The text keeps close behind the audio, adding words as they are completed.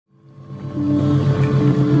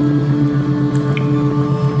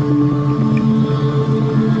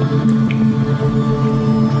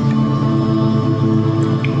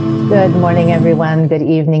Good morning, everyone. Good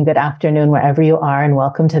evening, good afternoon, wherever you are, and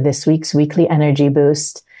welcome to this week's weekly energy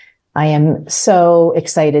boost. I am so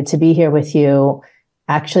excited to be here with you.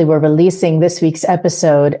 Actually, we're releasing this week's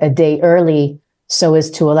episode a day early so as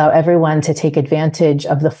to allow everyone to take advantage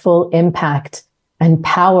of the full impact and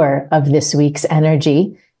power of this week's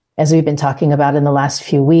energy. As we've been talking about in the last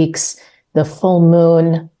few weeks, the full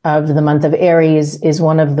moon of the month of Aries is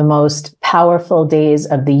one of the most powerful days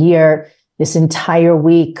of the year. This entire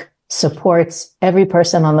week supports every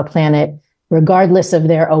person on the planet, regardless of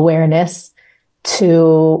their awareness,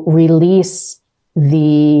 to release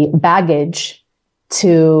the baggage,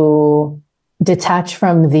 to detach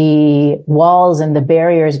from the walls and the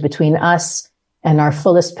barriers between us and our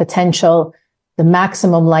fullest potential, the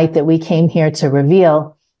maximum light that we came here to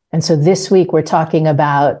reveal. And so this week we're talking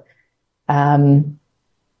about how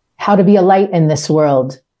to be a light in this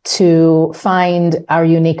world, to find our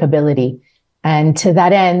unique ability. And to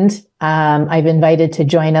that end, I've invited to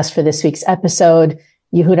join us for this week's episode,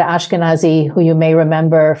 Yehuda Ashkenazi, who you may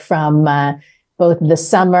remember from both the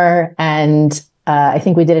summer and I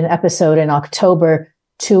think we did an episode in October,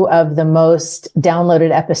 two of the most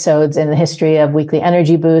downloaded episodes in the history of Weekly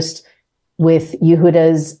Energy Boost, with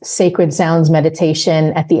Yehuda's Sacred Sounds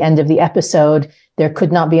meditation at the end of the episode. There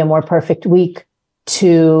could not be a more perfect week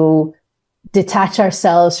to detach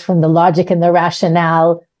ourselves from the logic and the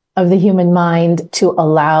rationale of the human mind to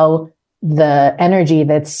allow the energy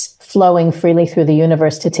that's flowing freely through the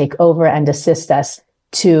universe to take over and assist us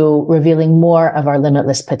to revealing more of our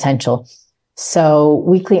limitless potential. So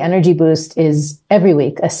Weekly Energy Boost is every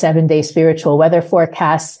week a 7-day spiritual weather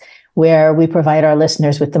forecast where we provide our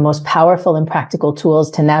listeners with the most powerful and practical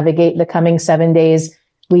tools to navigate the coming 7 days.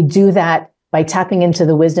 We do that by tapping into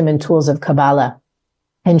the wisdom and tools of Kabbalah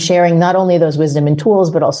and sharing not only those wisdom and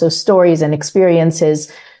tools, but also stories and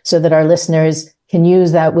experiences so that our listeners can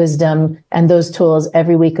use that wisdom and those tools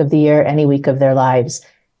every week of the year, any week of their lives.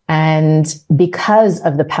 And because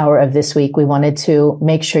of the power of this week, we wanted to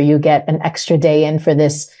make sure you get an extra day in for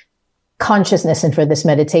this consciousness and for this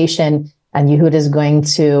meditation. And Yehuda is going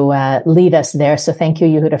to lead us there. So thank you,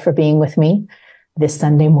 Yehuda, for being with me this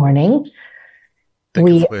Sunday morning. Thank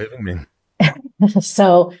you for having me.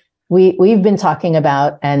 So we've been talking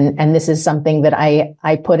about, and this is something that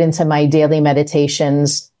I put into my daily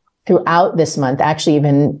meditations throughout this month, actually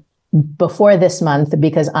even before this month,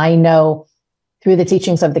 because I know through the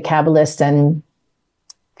teachings of the Kabbalists and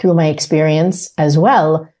through my experience as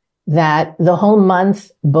well, that the whole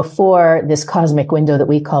month before this cosmic window that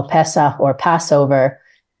we call Pesach or Passover,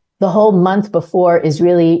 the whole month before is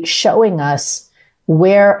really showing us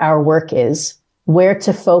where our work is, where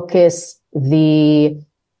to focus the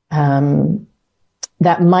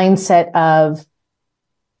that mindset of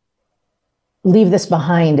leave this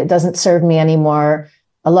behind. It doesn't serve me anymore.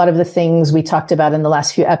 A lot of the things we talked about in the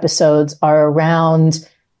last few episodes are around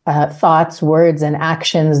thoughts, words, and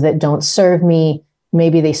actions that don't serve me.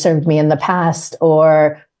 Maybe they served me in the past,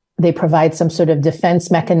 or they provide some sort of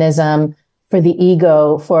defense mechanism for the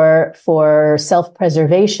ego, for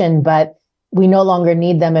self-preservation, but we no longer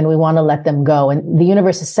need them and we want to let them go. And the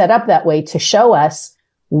universe is set up that way to show us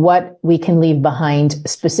what we can leave behind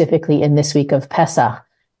specifically in this week of Pesach.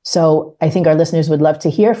 So I think our listeners would love to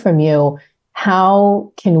hear from you.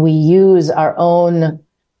 How can we use our own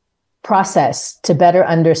process to better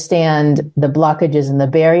understand the blockages and the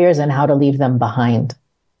barriers and how to leave them behind?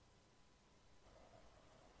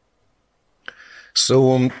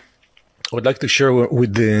 So I would like to share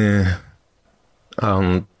with the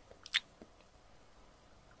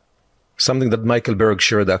something that Michael Berg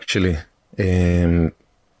shared actually in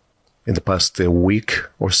the past week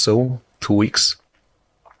or so, 2 weeks.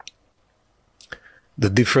 The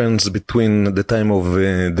difference between the time of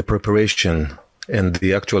the preparation and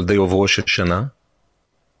the actual day of Rosh Hashanah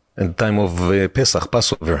and the time of Pesach,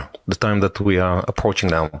 Passover, the time that we are approaching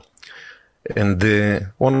now. And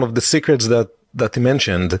one of the secrets that he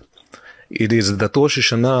mentioned, it is that Rosh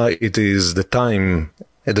Hashanah, it is the time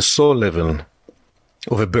at the soul level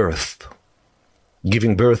of a birth,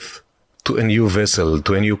 giving birth to a new vessel,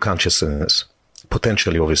 to a new consciousness,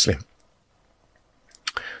 potentially, obviously.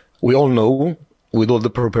 We all know, with all the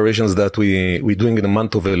preparations that we're doing in the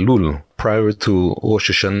month of Elul, prior to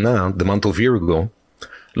Rosh Hashanah, the month of Virgo,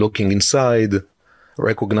 looking inside,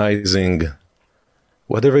 recognizing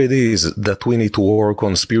whatever it is that we need to work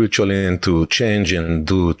on spiritually and to change and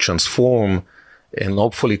to transform, and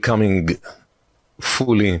hopefully coming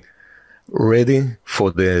fully ready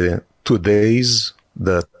for the 2 days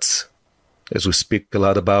that, as we speak a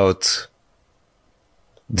lot about,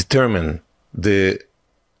 determine the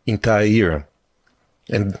entire year.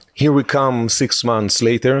 And here we come 6 months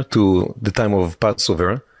later to the time of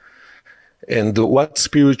Passover. And what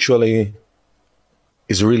spiritually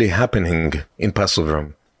is really happening in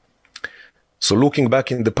Passover? So looking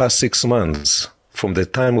back in the past 6 months, from the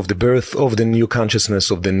time of the birth of the new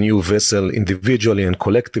consciousness of the new vessel, individually and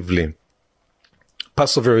collectively,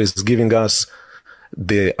 Passover is giving us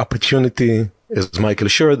the opportunity, as Michael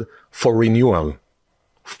shared, for renewal.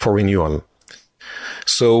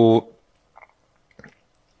 So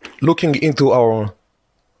looking into our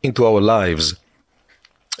lives,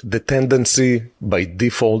 the tendency by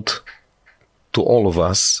default to all of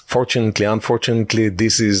us, fortunately, unfortunately,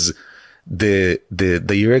 this is the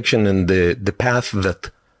direction and the path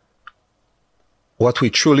that what we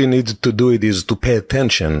truly need to do it is to pay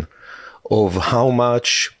attention of how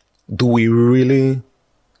much do we really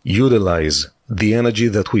utilize the energy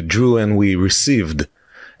that we drew and we received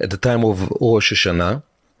at the time of Rosh Hashanah,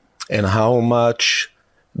 and how much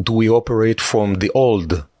do we operate from the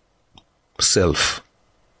old self,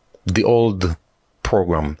 the old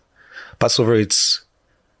program. Passover, it's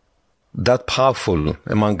that powerful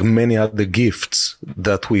among many other gifts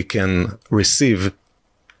that we can receive.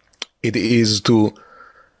 It is to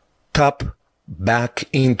tap back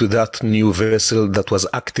into that new vessel that was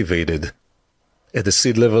activated at the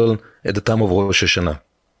seed level at the time of Rosh Hashanah.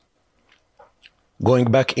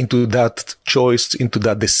 Going back into that choice, into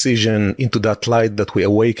that decision, into that light that we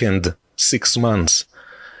awakened 6 months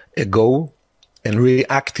ago, and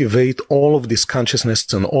reactivate all of this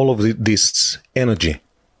consciousness and all of this energy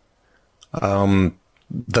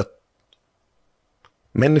that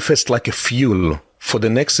manifests like a fuel for the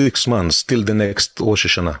next 6 months till the next Rosh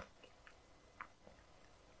Hashanah.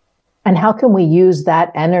 And how can we use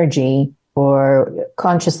that energy, or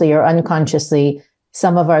consciously or unconsciously?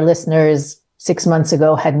 Some of our listeners 6 months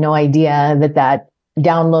ago had no idea that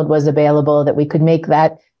download was available, that we could make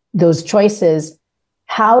those choices.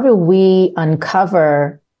 How do we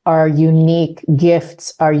uncover our unique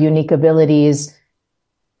gifts, our unique abilities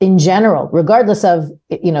in general, regardless of,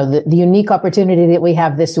 the unique opportunity that we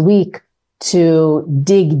have this week to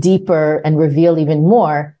dig deeper and reveal even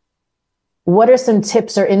more? What are some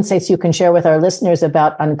tips or insights you can share with our listeners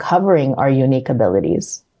about uncovering our unique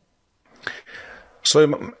abilities?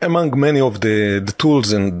 So among many of the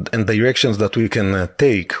tools and directions that we can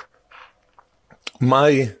take,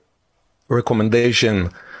 my recommendation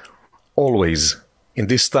always, in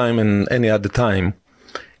this time and any other time,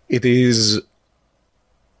 it is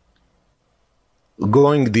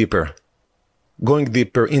going deeper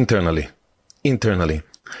internally.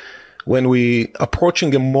 When we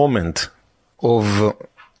approaching a moment of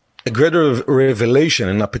a greater revelation,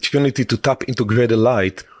 an opportunity to tap into greater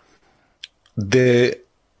light, the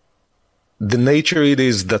nature it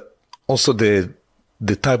is that also the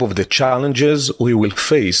type of the challenges we will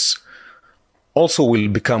face also will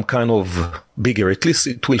become kind of bigger. At least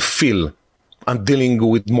it will feel, I'm dealing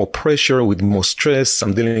with more pressure, with more stress,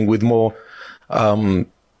 I'm dealing with more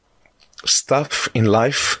stuff in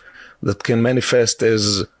life that can manifest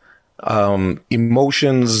as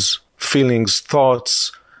emotions, feelings,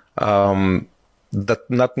 thoughts that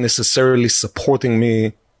not necessarily supporting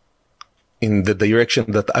me in the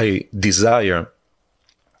direction that I desire.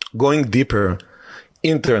 Going deeper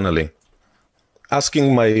internally,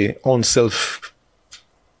 asking my own self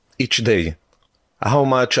each day how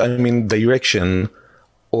much I'm in direction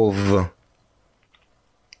of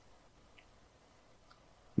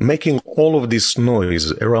making all of this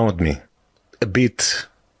noise around me a bit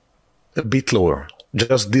lower,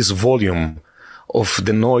 just this volume of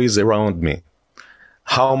the noise around me.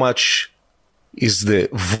 How much is the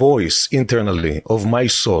voice internally of my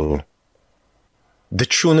soul, the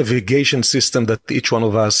true navigation system that each one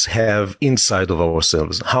of us have inside of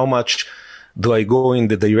ourselves? How much do I go in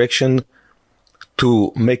the direction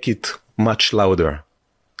to make it much louder?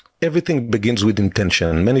 Everything begins with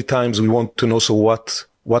intention. Many times we want to know, so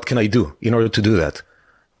what can I do in order to do that?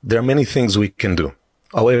 There are many things we can do.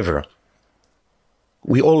 However,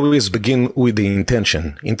 we always begin with the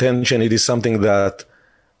intention. Intention, it is something that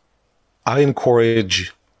I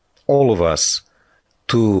encourage all of us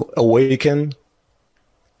to awaken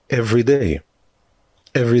every day.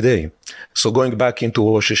 So going back into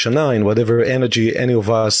Rosh Hashanah and whatever energy any of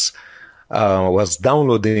us was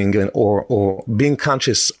downloading or being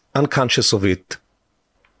unconscious of it,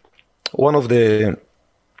 one of the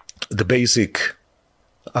basic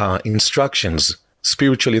instructions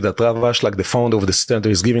spiritually that Rav Ashlag, the founder of the center,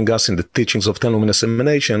 is giving us in the teachings of Ten Luminous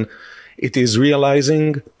Emanation, it is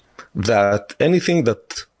realizing that anything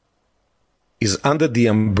that is under the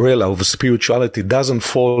umbrella of spirituality doesn't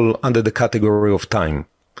fall under the category of time.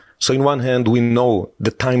 So in one hand, we know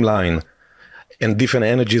the timeline and different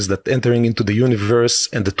energies that entering into the universe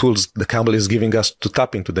and the tools the Kabbalah is giving us to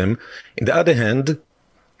tap into them. In the other hand,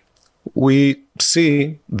 we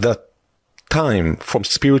see that time from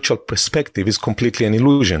spiritual perspective is completely an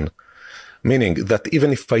illusion. Meaning that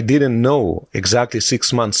even if I didn't know exactly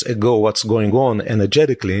 6 months ago what's going on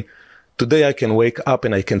energetically, today I can wake up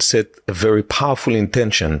and I can set a very powerful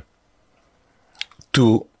intention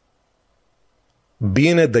to be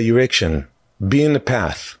in a direction, be in a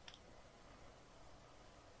path,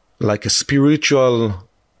 like a spiritual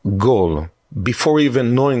goal, before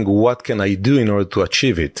even knowing what can I do in order to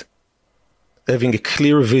achieve it. Having a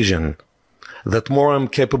clear vision that more I'm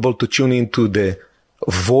capable to tune into the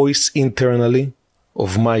voice internally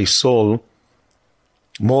of my soul,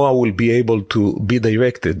 more I will be able to be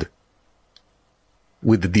directed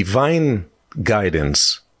with the divine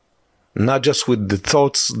guidance, not just with the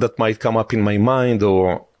thoughts that might come up in my mind,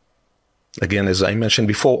 or again, as I mentioned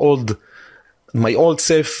before, my old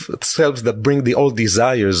selves that bring the old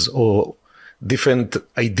desires or different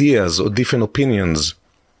ideas or different opinions.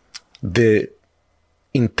 The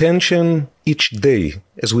intention each day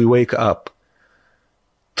as we wake up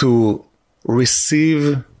to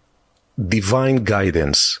receive divine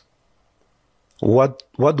guidance. What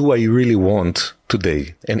do I really want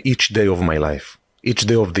today and each day of my life, each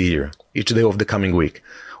day of the year, each day of the coming week?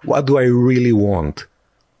 What do I really want?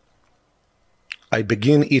 I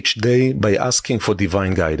begin each day by asking for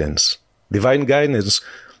divine guidance. Divine guidance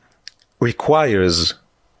requires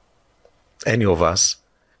any of us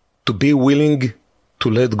to be willing to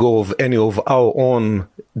let go of any of our own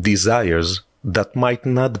desires that might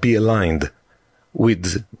not be aligned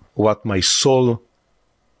with what my soul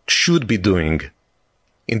should be doing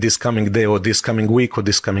in this coming day or this coming week or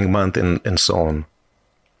this coming month and so on.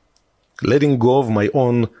 Letting go of my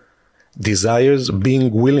own desires,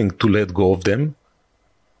 being willing to let go of them,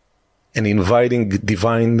 and inviting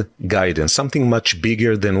divine guidance, something much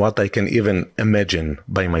bigger than what I can even imagine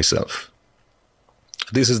by myself.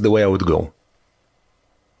 This is the way I would go.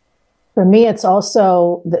 For me, it's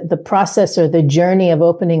also the process or the journey of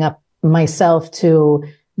opening up myself to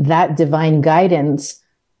that divine guidance.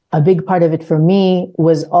 A big part of it for me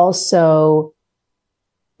was also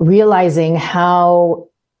realizing how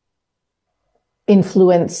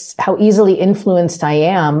easily influenced I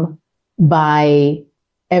am by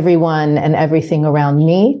everyone and everything around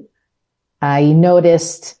me. I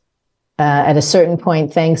noticed at a certain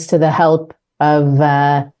point, thanks to the help of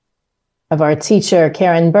our teacher,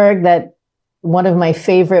 Karen Berg, that one of my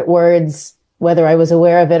favorite words, whether I was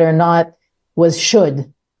aware of it or not, was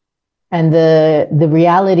should. And the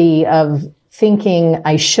reality of thinking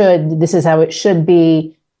this is how it should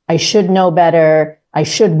be, I should know better, I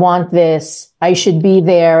should want this, I should be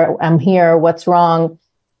there, I'm here, what's wrong?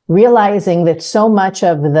 Realizing that so much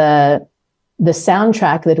of the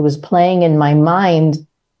soundtrack that was playing in my mind,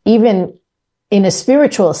 even in a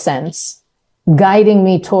spiritual sense, guiding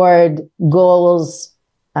me toward goals,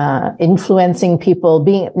 influencing people,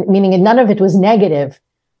 meaning none of it was negative,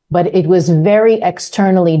 but it was very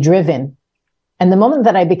externally driven. And the moment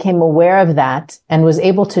that I became aware of that and was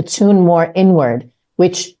able to tune more inward,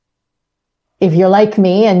 which if you're like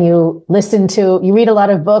me and you read a lot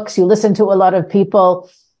of books, you listen to a lot of people,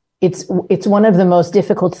 it's one of the most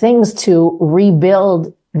difficult things to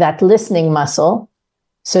rebuild that listening muscle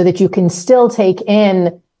so that you can still take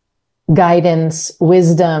in guidance,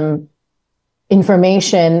 wisdom,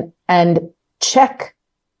 information, and check,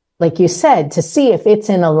 like you said, to see if it's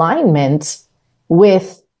in alignment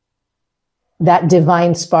with that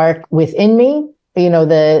divine spark within me. You know,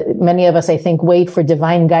 many of us, I think, wait for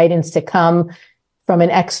divine guidance to come from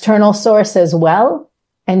an external source as well.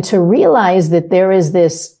 And to realize that there is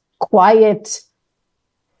this quiet,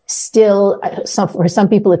 still, for some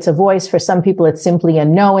people it's a voice, for some people it's simply a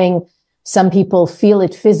knowing, some people feel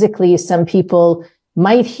it physically, some people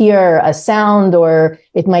might hear a sound, or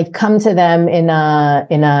it might come to them in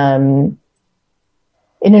an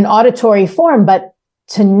auditory form, but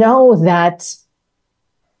to know that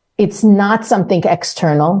it's not something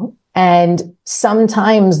external. And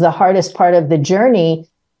sometimes the hardest part of the journey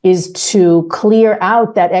is to clear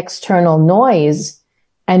out that external noise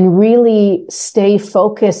and really stay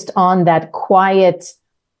focused on that quiet.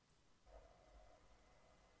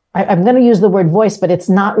 I'm going to use the word voice, but it's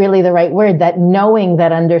not really the right word. That knowing,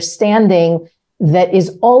 that understanding that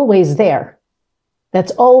is always there,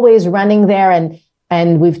 that's always running there.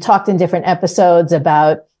 And we've talked in different episodes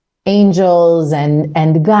about angels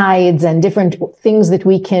and guides and different things that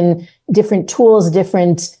different tools,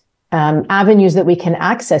 different avenues that we can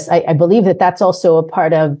access. I believe that that's also a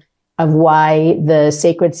part of of why the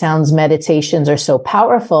sacred sounds meditations are so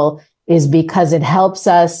powerful is because it helps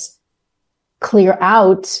us clear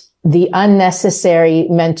out the unnecessary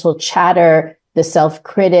mental chatter, the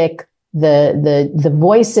self-critic, the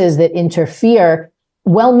voices that interfere,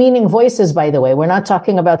 well-meaning voices, by the way. We're not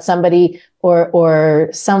talking about somebody or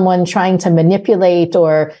someone trying to manipulate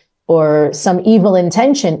or some evil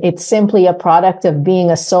intention. It's simply a product of being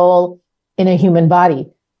a soul in a human body,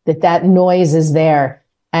 that noise is there.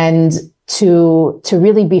 And to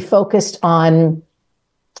really be focused on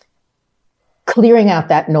clearing out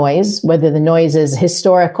that noise, whether the noise is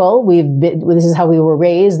historical, this is how we were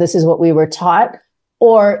raised, this is what we were taught,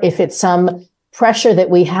 or if it's some pressure that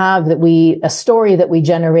we have, a story that we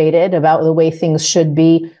generated about the way things should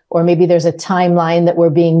be, or maybe there's a timeline that we're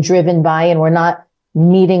being driven by and we're not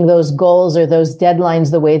meeting those goals or those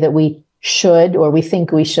deadlines the way that we should or we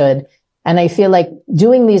think we should. And I feel like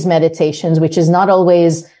doing these meditations, which is not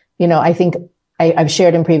always, I think I've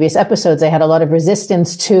shared in previous episodes, I had a lot of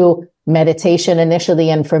resistance to meditation initially.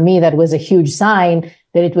 And for me, that was a huge sign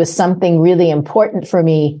that it was something really important for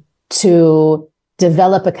me to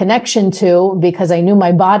develop a connection to, because I knew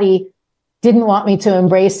my body didn't want me to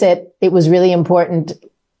embrace it. It was really important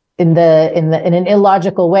in an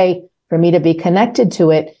illogical way for me to be connected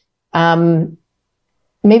to it.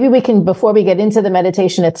 Maybe we can, before we get into the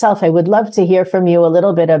meditation itself, I would love to hear from you a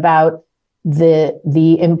little bit about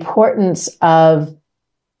the importance of,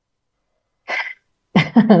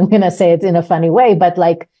 I'm going to say it in a funny way, but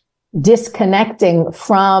like disconnecting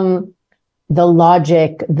from the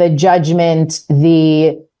logic, the judgment,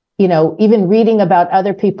 even reading about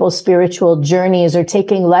other people's spiritual journeys or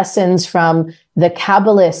taking lessons from the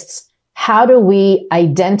Kabbalists. How do we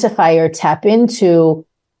identify or tap into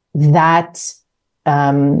that?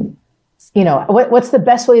 What's the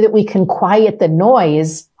best way that we can quiet the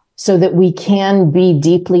noise so that we can be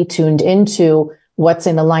deeply tuned into what's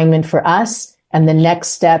in alignment for us and the next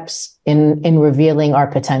steps in revealing our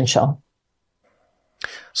potential?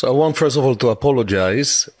 So I want, first of all, to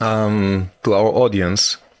apologize to our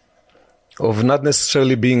audience of not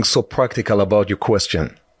necessarily being so practical about your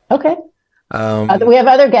question. Okay. We have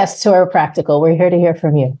other guests who are practical. We're here to hear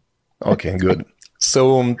from you. Okay, good.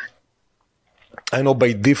 So I know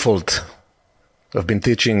by default, I've been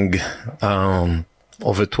teaching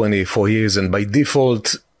over 24 years, and by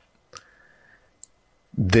default,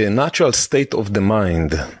 the natural state of the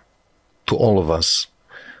mind to all of us,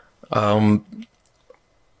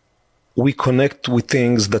 we connect with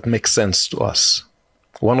things that make sense to us.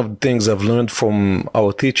 One of the things I've learned from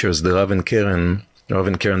our teachers, the Rav and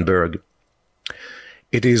Karen Berg,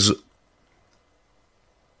 it is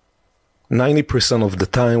 90% of the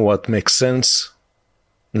time what makes sense,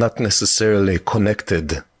 not necessarily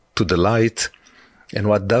connected to the light, and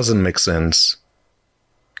what doesn't make sense,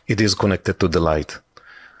 it is connected to the light.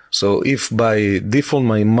 So if by default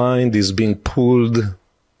my mind is being pulled,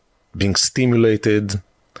 being stimulated,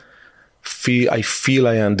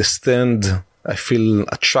 I understand, I feel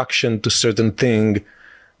attraction to certain thing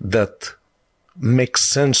that makes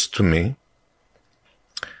sense to me,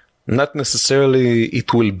 not necessarily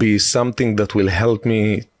it will be something that will help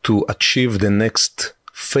me to achieve the next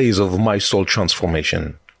phase of my soul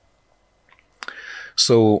transformation.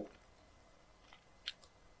 So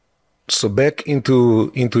back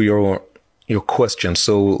into your question.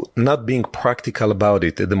 So not being practical about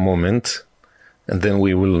it at the moment, and then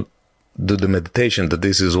we will do the meditation, that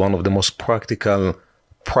this is one of the most practical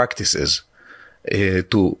practices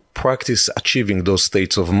to practice achieving those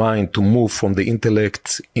states of mind, to move from the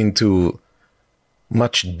intellect into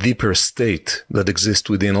much deeper state that exists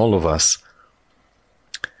within all of us.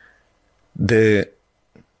 The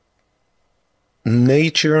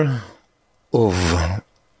nature of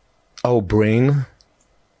our brain,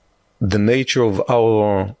 the nature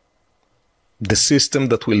of the system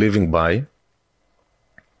that we're living by,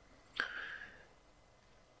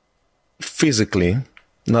 physically,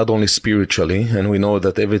 not only spiritually, and we know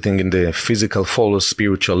that everything in the physical follows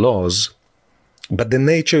spiritual laws, but the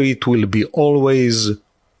nature, it will be always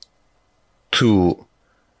to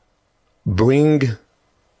bring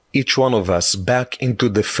each one of us back into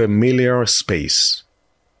the familiar space.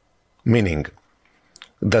 Meaning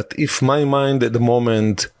that if my mind at the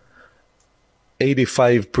moment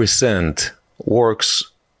 85% works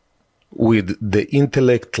with the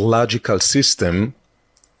intellect logical system,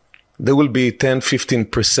 there will be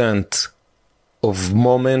 10-15% of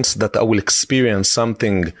moments that I will experience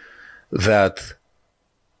something that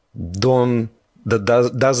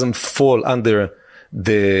doesn't fall under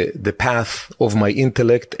the path of my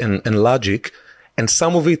intellect and logic, and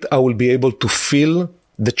some of it I will be able to feel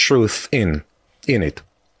the truth in it.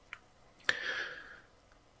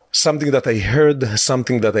 something that I heard,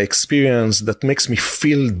 something that I experienced that makes me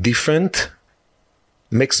feel different,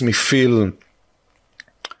 makes me feel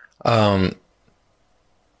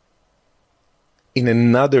in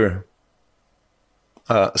another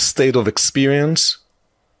state of experience,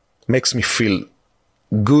 makes me feel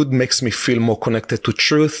good, makes me feel more connected to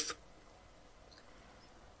truth,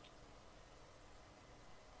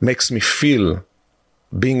 makes me feel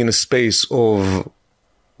being in a space of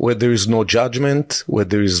where there is no judgment, where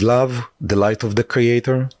there is love, the light of the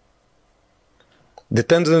Creator.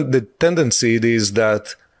 The tendency is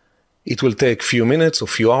that it will take a few minutes, a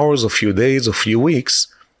few hours, a few days, a few weeks,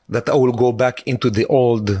 that I will go back into the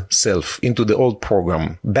old self, into the old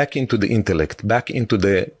program, back into the intellect, back into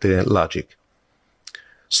the logic.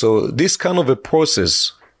 So this kind of a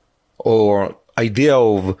process or idea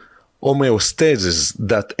of homeostasis,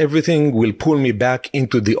 that everything will pull me back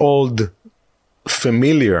into the old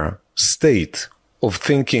familiar state of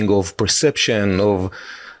thinking, of perception, of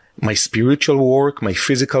my spiritual work, my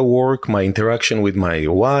physical work, my interaction with my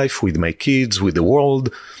wife, with my kids, with the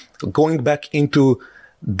world, going back into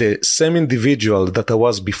the same individual that I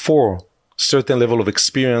was before, certain level of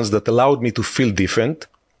experience that allowed me to feel different,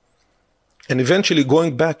 and eventually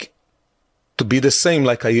going back to be the same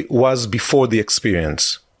like I was before the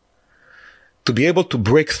experience. To be able to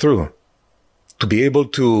break through, to be able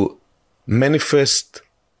to manifest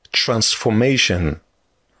transformation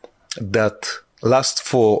that lasts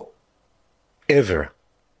forever,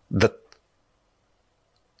 that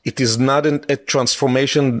it is not a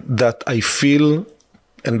transformation that I feel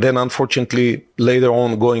and then unfortunately later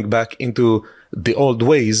on going back into the old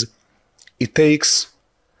ways. It takes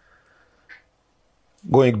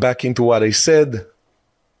going back into what I said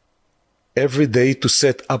every day to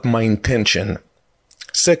set up my intention.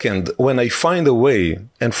 Second, when I find a way,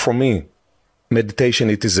 and for me, meditation,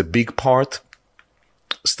 it is a big part.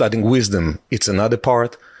 Studying wisdom, it's another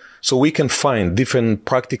part. So we can find different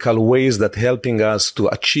practical ways that helping us to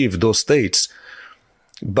achieve those states.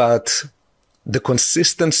 But the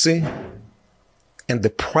consistency and the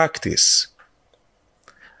practice,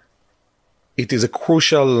 it is a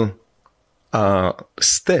crucial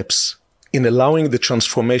steps in allowing the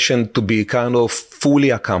transformation to be kind of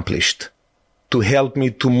fully accomplished, to help me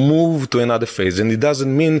to move to another phase. And it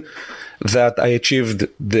doesn't mean that I achieved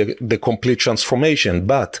the complete transformation,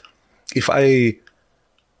 but if I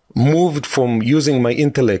moved from using my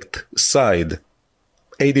intellect side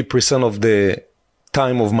 80% of the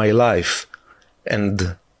time of my life,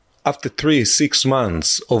 and after 3-6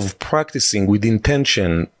 months of practicing with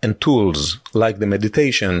intention and tools like the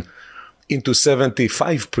meditation into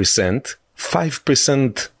 75%,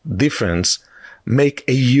 5% difference make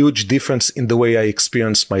a huge difference in the way I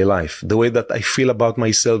experience my life, the way that I feel about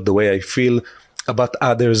myself, the way I feel about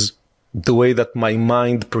others, the way that my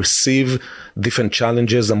mind perceives different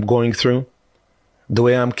challenges I'm going through, the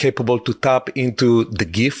way I'm capable to tap into the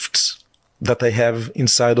gifts that I have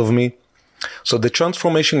inside of me. So the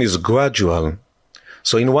transformation is gradual.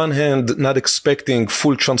 So in one hand, not expecting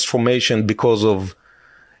full transformation because of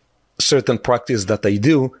certain practice that I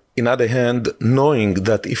do. In other hand, knowing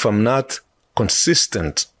that if I'm not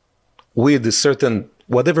consistent with a certain,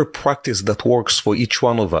 whatever practice that works for each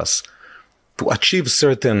one of us, to achieve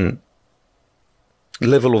certain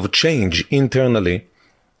level of change internally,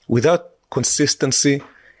 without consistency,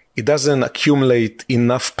 it doesn't accumulate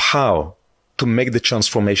enough power to make the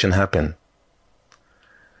transformation happen.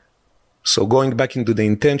 So going back into the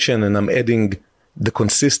intention, and I'm adding the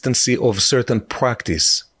consistency of certain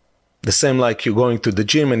practice. The same like you're going to the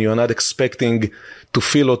gym and you're not expecting to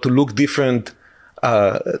feel or to look different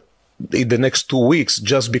in the next 2 weeks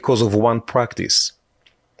just because of one practice.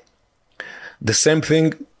 The same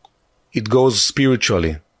thing, it goes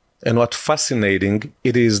spiritually. And what's fascinating,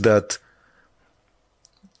 it is that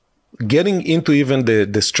getting into even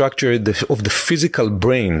the structure of the physical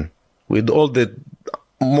brain with all the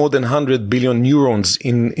more than 100 billion neurons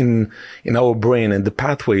in our brain and the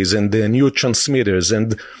pathways and the neurotransmitters,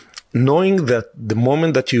 and knowing that the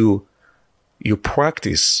moment that you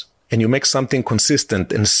practice and you make something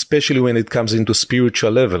consistent, and especially when it comes into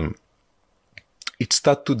spiritual level, it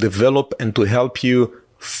starts to develop and to help you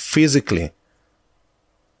physically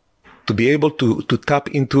to be able to tap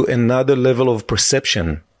into another level of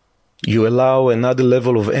perception. You allow another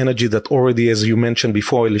level of energy that already, as you mentioned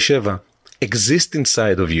before, Elisheva, exists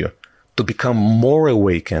inside of you to become more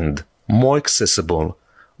awakened, more accessible,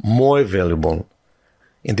 more available.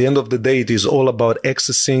 In the end of the day, it is all about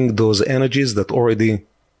accessing those energies that already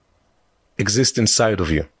exist inside of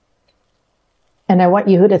you. And I want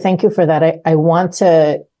Yehuda, thank you for that. I want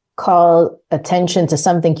to call attention to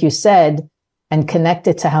something you said and connect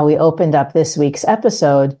it to how we opened up this week's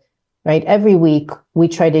episode, right? Every week we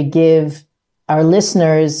try to give our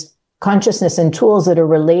listeners consciousness and tools that are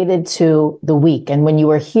related to the week. And when you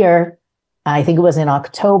were here, I think it was in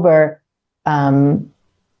October,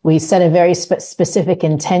 we set a very specific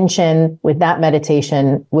intention with that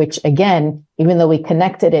meditation, which again, even though we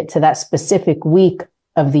connected it to that specific week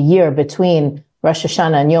of the year between Rosh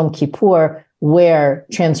Hashanah and Yom Kippur, where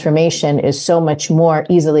transformation is so much more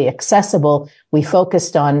easily accessible, we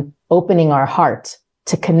focused on opening our heart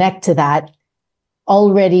to connect to that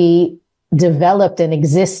already developed and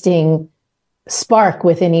existing spark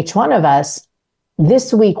within each one of us.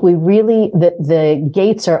 This week, we really, the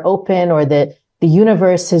gates are open, or the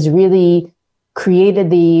universe has really created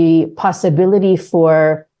the possibility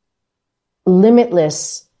for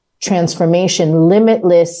limitless transformation,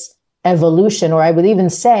 limitless evolution, or I would even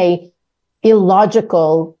say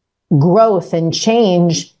illogical growth and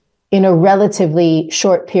change in a relatively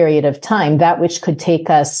short period of time, that which could take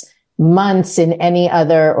us months in any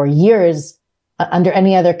other, or years under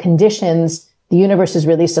any other conditions. The universe is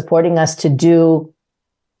really supporting us to do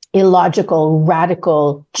illogical,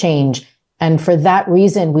 radical change. And for that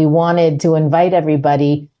reason, we wanted to invite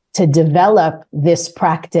everybody to develop this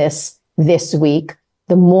practice this week.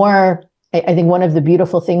 The more, I think one of the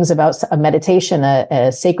beautiful things about a meditation,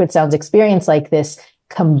 a sacred sounds experience like this,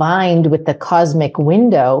 combined with the cosmic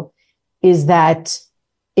window, is that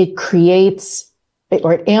it creates,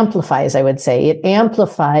 or it amplifies, I would say, it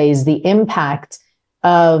amplifies the impact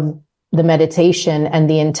of the meditation and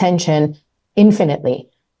the intention infinitely.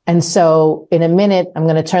 And so in a minute, I'm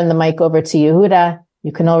going to turn the mic over to Yehuda.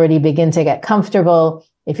 You can already begin to get comfortable.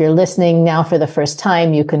 If you're listening now for the first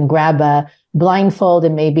time, you can grab a blindfold,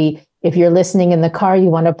 and maybe if you're listening in the car, you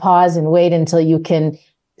want to pause and wait until you can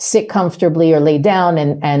sit comfortably or lay down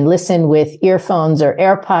and listen with earphones or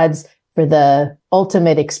AirPods for the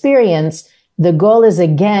ultimate experience. The goal is,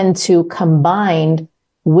 again, to combine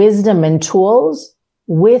wisdom and tools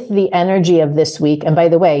with the energy of this week. And by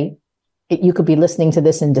the way, you could be listening to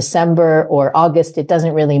this in December or August. It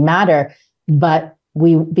doesn't really matter. But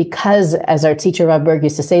because as our teacher Rav Berg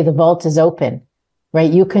used to say, the vault is open,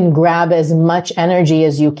 right? You can grab as much energy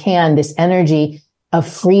as you can, this energy of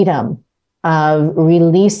freedom, of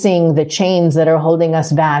releasing the chains that are holding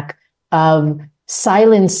us back, of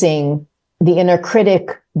silencing the inner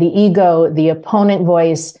critic, the ego, the opponent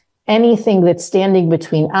voice, anything that's standing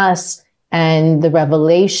between us and the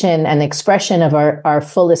revelation and expression of our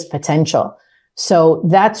fullest potential. So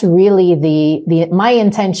that's really my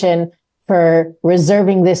intention for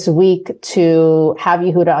reserving this week to have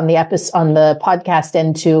Yehuda on the podcast,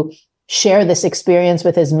 and to share this experience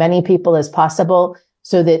with as many people as possible,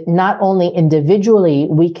 so that not only individually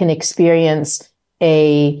we can experience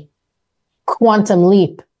a quantum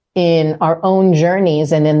leap in our own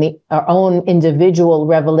journeys and in our own individual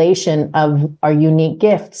revelation of our unique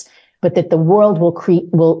gifts, but that the world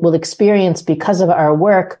will experience, because of our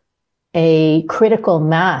work, a critical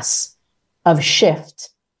mass of shift,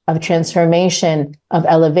 of transformation, of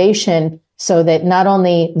elevation, so that not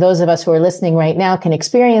only those of us who are listening right now can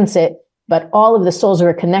experience it, but all of the souls who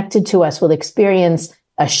are connected to us will experience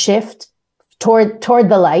a shift toward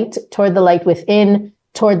the light within,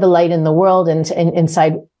 toward the light in the world, and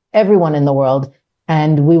inside everyone in the world.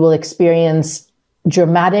 And we will experience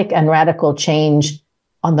dramatic and radical change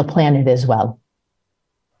on the planet as well.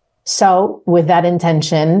 So with that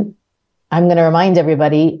intention, I'm going to remind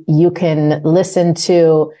everybody, you can listen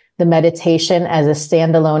to the meditation as a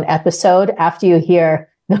standalone episode. After you hear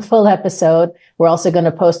the full episode, we're also going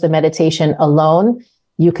to post the meditation alone.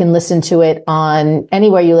 You can listen to it on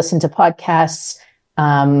anywhere you listen to podcasts,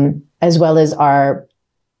 as well as our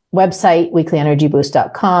website,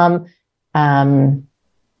 weeklyenergyboost.com.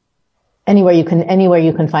 Anywhere you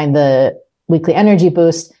can find the Weekly Energy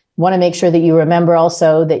Boost. Want to make sure that you remember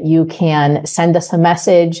also that you can send us a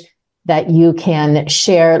message, that you can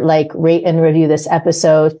share, like, rate and review this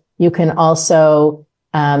episode. You can also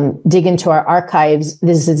dig into our archives.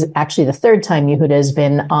 This is actually the third time Yehuda has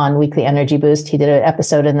been on Weekly Energy Boost. He did an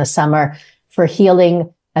episode in the summer for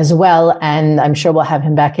healing as well. And I'm sure we'll have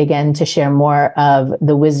him back again to share more of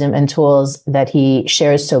the wisdom and tools that he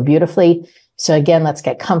shares so beautifully. So again, let's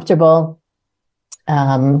get comfortable.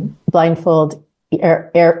 Blindfold,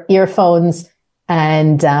 earphones,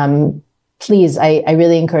 and please, I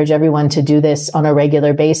really encourage everyone to do this on a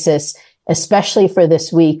regular basis, especially for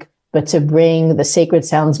this week, but to bring the Sacred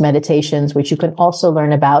Sounds meditations, which you can also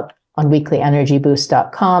learn about on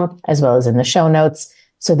weeklyenergyboost.com, as well as in the show notes,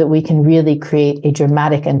 so that we can really create a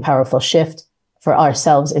dramatic and powerful shift for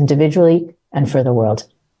ourselves individually and for the world.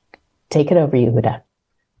 Take it over, Yehuda.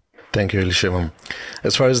 Thank you, Elisheva.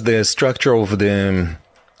 As far as the structure of the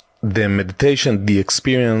meditation, the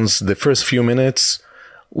experience, the first few minutes,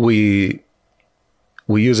 we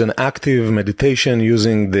use an active meditation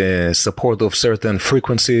using the support of certain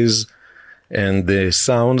frequencies and the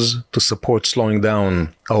sounds to support slowing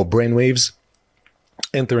down our brain waves,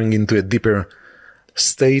 entering into a deeper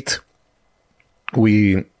state.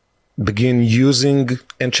 We begin using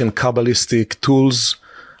ancient Kabbalistic tools,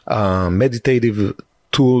 meditative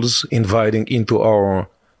tools, inviting into our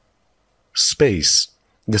space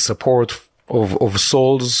the support of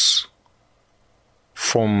souls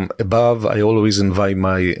from above. I always invite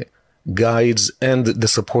my guides and the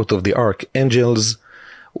support of the archangels.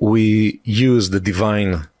 We use the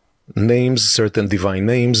divine names, certain divine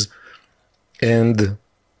names, and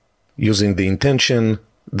using the intention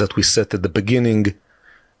that we set at the beginning.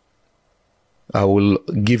 I will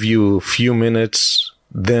give you a few minutes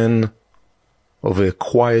then of a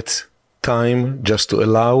quiet time just to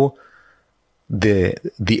allow the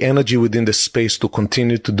energy within the space to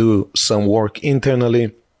continue to do some work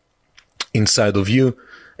internally inside of you.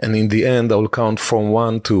 And in the end, I will count from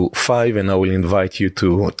 1 to 5, and I will invite you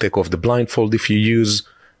to take off the blindfold if you use,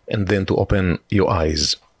 and then to open your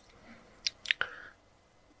eyes.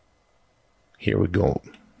 Here we go.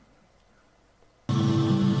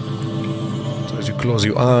 So as you close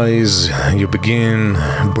your eyes, you begin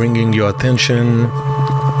bringing your attention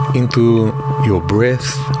into your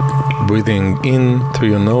breath, breathing in through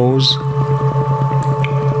your nose,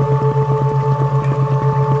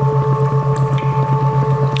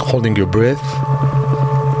 holding your breath,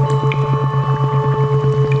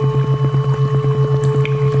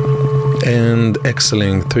 and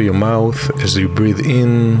exhaling through your mouth as you breathe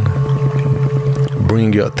in.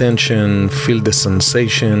 Bring your attention, feel the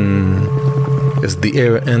sensation as the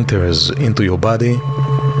air enters into your body,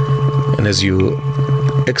 and as you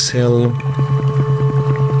exhale,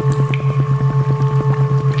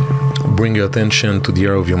 bring your attention to the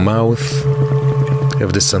air of your mouth.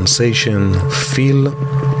 Have the sensation, feel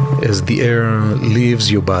as the air leaves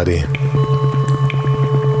your body.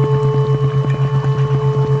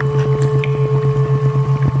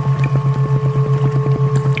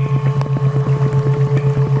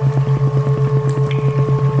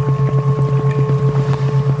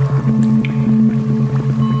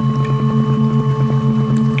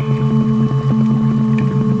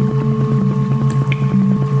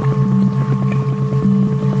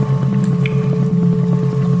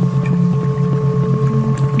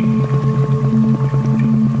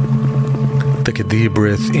 Take a deep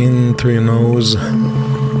breath in through your nose.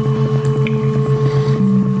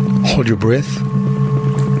 Hold your breath.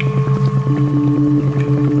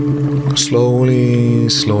 Slowly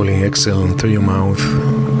exhale through your mouth.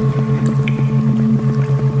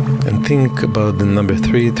 And think about the number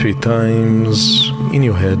 3 times in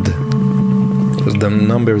your head. Does the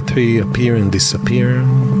number 3 appear and disappear?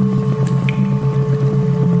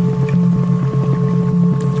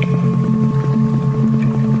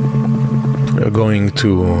 We're going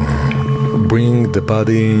to bring the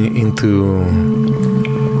body into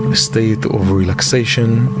a state of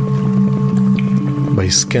relaxation by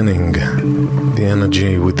scanning the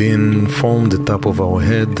energy within from the top of our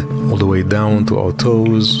head all the way down to our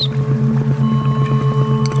toes,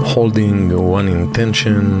 holding one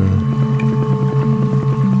intention,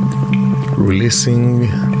 releasing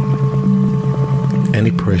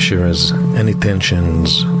any pressures, any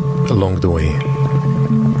tensions along the way.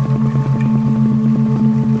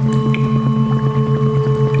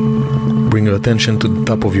 Bring your attention to the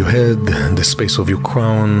top of your head, the space of your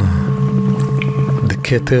crown, the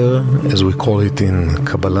Keter, as we call it in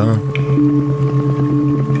Kabbalah.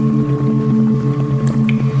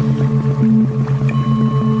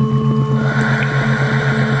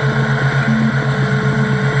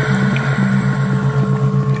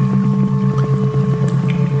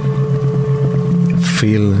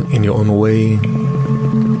 Feel in your own way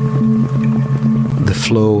the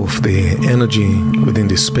flow of the energy within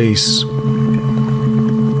this space,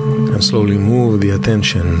 and slowly move the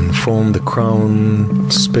attention from the crown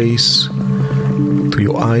space to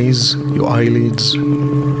your eyes, your eyelids,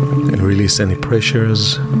 and release any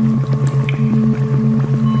pressures.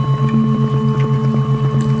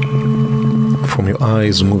 From your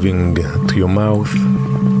eyes moving to your mouth,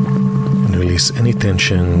 and release any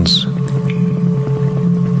tensions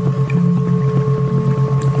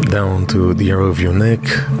down to the area of your neck,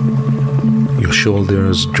 your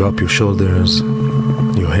shoulders. Drop your shoulders,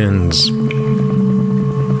 your hands.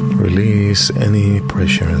 Release any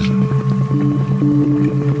pressures.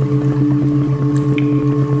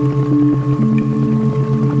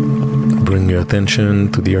 Bring your attention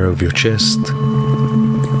to the area of your chest.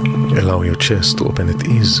 Allow your chest to open at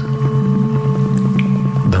ease,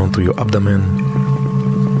 down to your abdomen.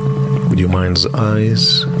 With your mind's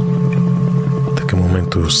eyes, take a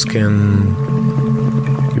moment to scan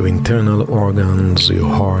your internal organs, your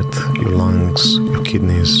heart, your lungs, your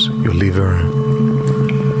kidneys, your liver.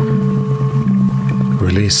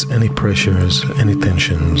 Release any pressures, any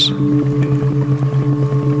tensions.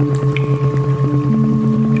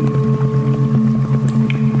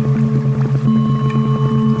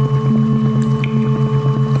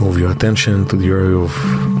 Move your attention to the area of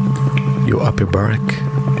your upper back,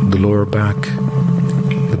 the lower back,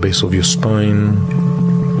 the base of your spine,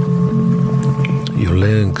 your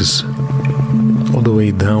legs, all the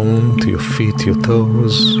way down to your feet, your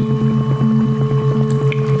toes,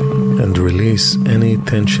 and release any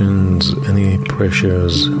tensions, any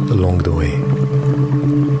pressures along the way.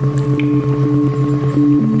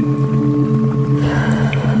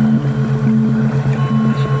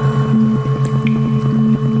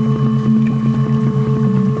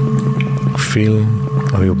 Feel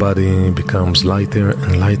how your body becomes lighter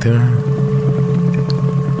and lighter.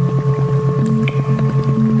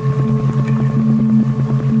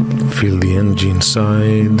 Feel the energy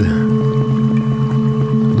inside,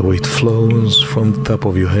 the way it flows from the top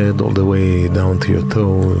of your head all the way down to your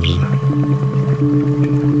toes.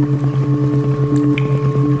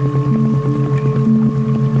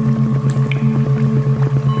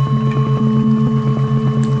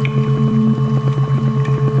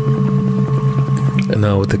 And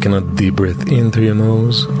now taking a deep breath in through your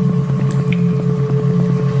nose.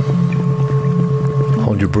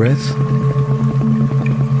 Hold your breath.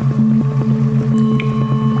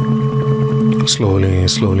 Slowly,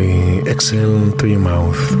 slowly exhale through your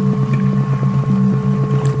mouth.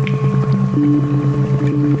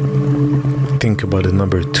 Think about the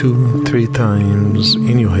number 2, 3 times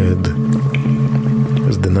in your head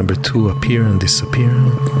as the number 2 appear and disappear.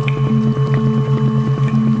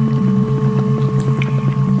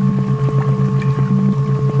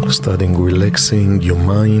 Starting relaxing your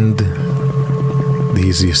mind. The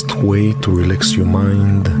easiest way to relax your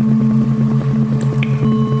mind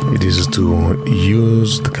is to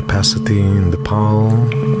use the capacity and the power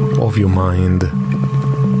of your mind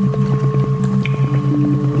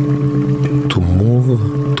to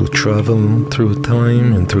move, to travel through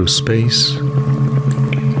time and through space.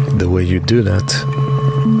 The way you do that,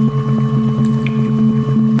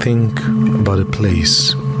 think about a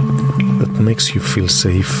place that makes you feel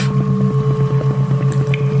safe.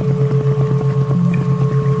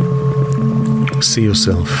 See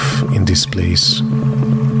yourself in this place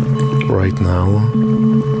right now.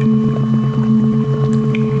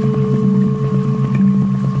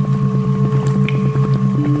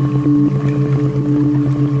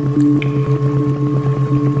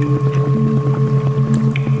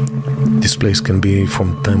 This place can be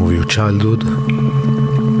from the time of your childhood,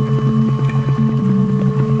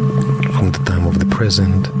 from the time of the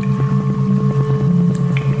present,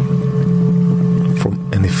 from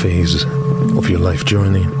any phase of your life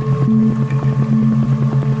journey.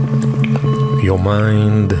 Your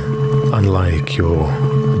mind, unlike your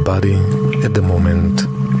body at the moment,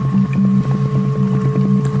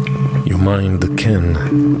 your mind can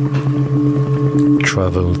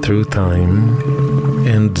travel through time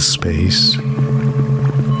and space.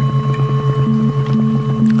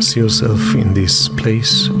 See yourself in this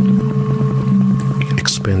place.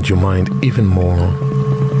 Expand your mind even more.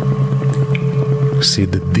 See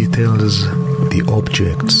the details, the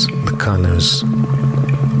objects, the colors,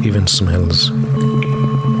 even smells.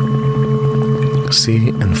 See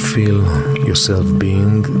and feel yourself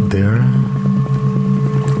being there,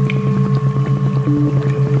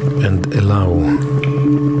 and allow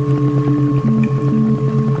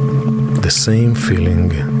the same feeling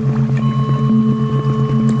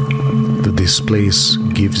that this place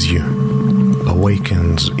gives you,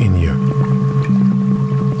 awakens in you.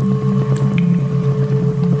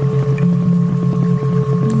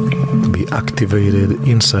 Activated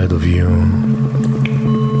inside of you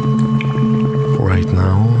right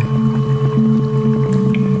now.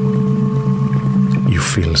 You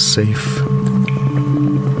feel safe.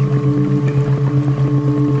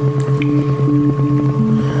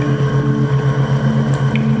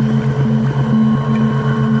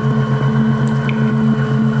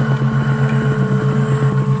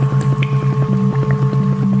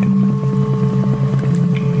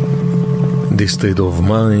 This state of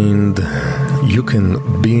mind, you can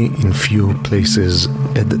be in few places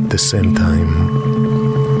at the same time.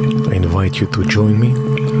 I invite you to join me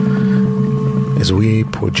as we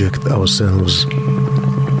project ourselves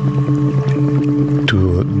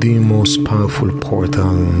to the most powerful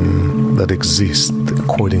portal that exists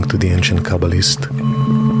according to the ancient Kabbalists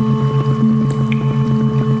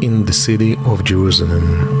in the city of Jerusalem,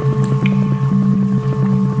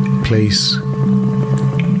 place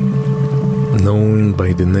known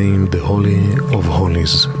by the name the Holy of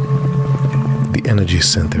Holies, the energy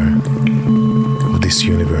center of this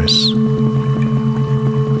universe,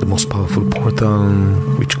 the most powerful portal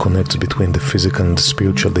which connects between the physical and the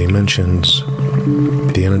spiritual dimensions,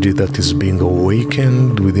 the energy that is being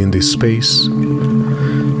awakened within this space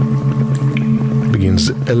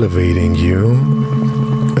begins elevating you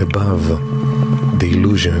above the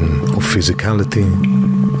illusion of physicality,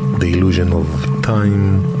 the illusion of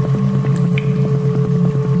time,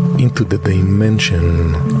 into the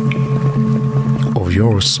dimension of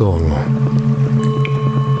your soul.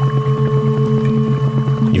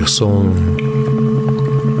 Your soul,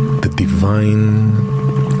 the divine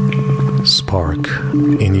spark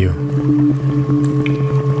in you.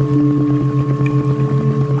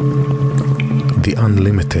 The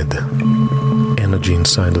unlimited energy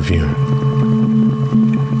inside of you.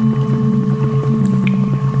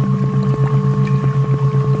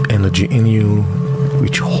 Energy in you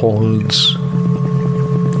which holds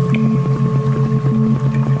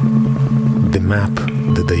the map,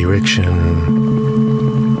 the direction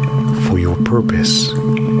for your purpose,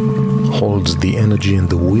 holds the energy and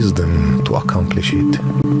the wisdom to accomplish it.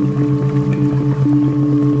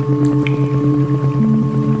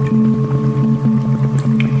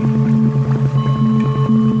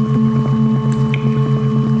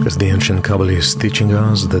 As the ancient Kabbalah is teaching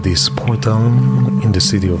us that this portal in the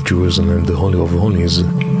city of Jerusalem, the Holy of Holies,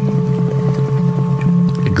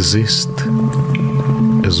 exists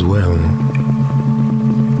as well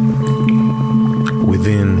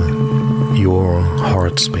within your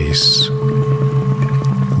heart space.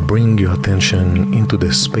 Bring your attention into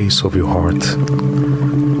the space of your heart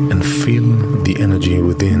and feel the energy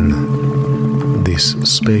within this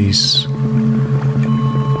space.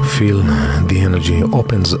 Feel the energy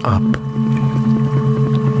opens up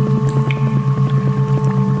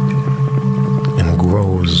and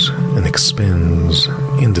grows and expands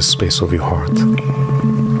in the space of your heart.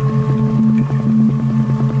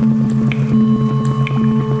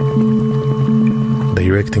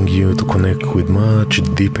 Directing you to connect with much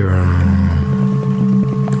deeper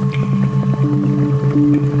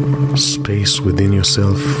space within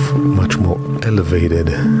yourself, much more elevated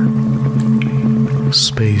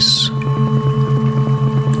space,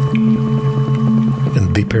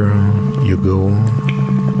 and deeper you go,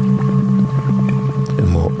 and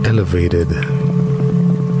more elevated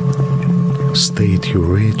state you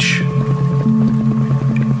reach,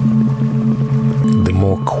 the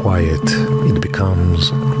more quiet it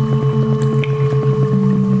becomes.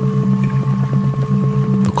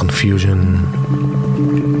 The confusion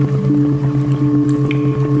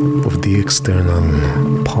of the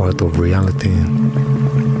external part of reality,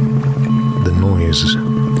 the noise,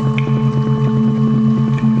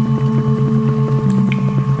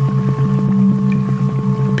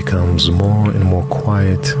 becomes more and more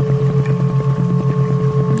quiet.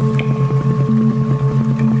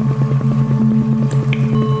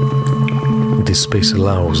 This space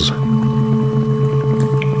allows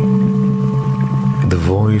the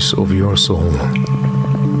voice of your soul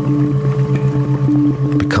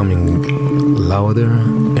becoming louder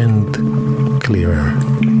and clearer.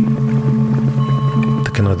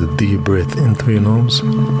 Take another deep breath in through your nose.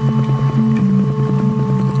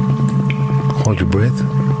 Hold your breath.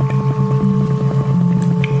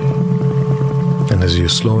 And as you're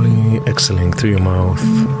slowly exhaling through your mouth,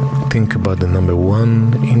 think about the number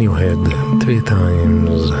 1 in your head 3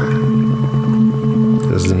 times.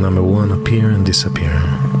 As the number 1 appear and disappear.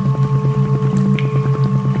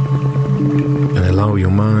 And allow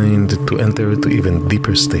your mind to enter to even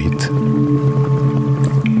deeper state.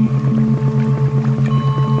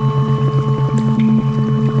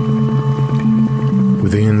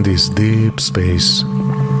 Within this deep space,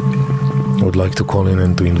 I would like to call in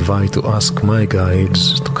and to invite, to ask my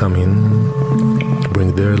guides to come in, to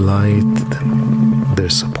bring their light, their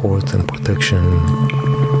support and protection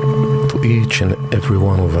to each and every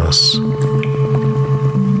one of us.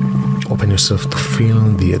 Open yourself to feel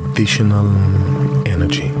the additional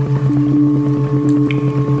energy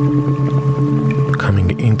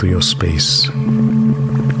coming into your space,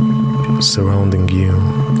 surrounding you,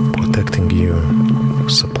 protecting you,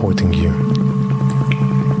 supporting you.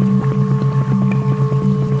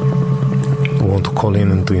 I want to call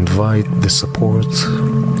in and to invite the support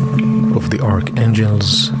of the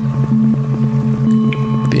archangels,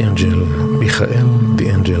 the angel Michael, the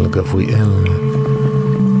angel Gabriel,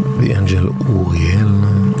 the angel Uriel,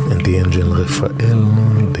 and the angel Raphael,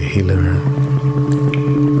 the healer,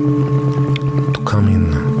 to come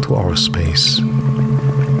in to our space.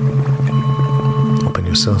 Open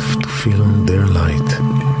yourself to feel their light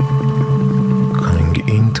coming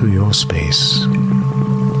into your space,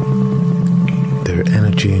 their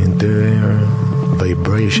energy, their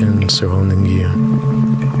vibration surrounding you.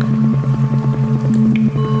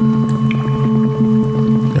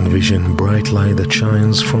 Envision bright light that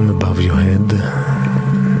shines from above your head.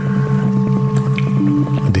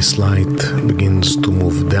 This light begins to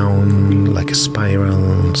move down like a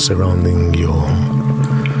spiral surrounding your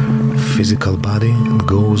physical body. It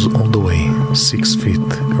goes all the way 6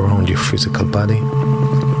 feet around your physical body.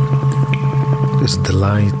 It's the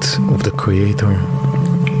light of the Creator.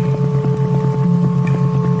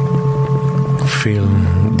 Feel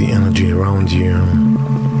the energy around you.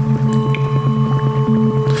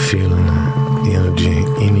 Feel the energy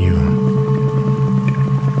in you.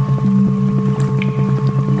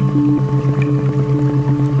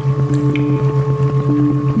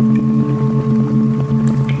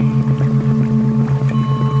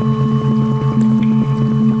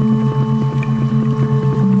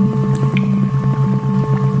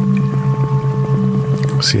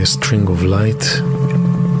 See a string of light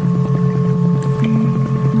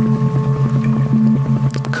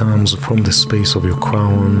that comes from the space of your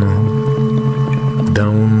crown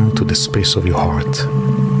down to the space of your heart.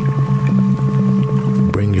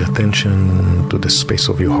 Bring your attention to the space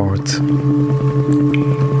of your heart.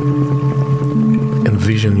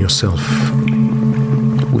 Envision yourself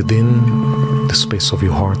within the space of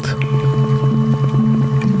your heart.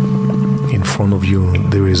 In front of you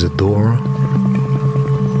there is a door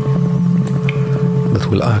that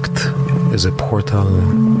will act as a portal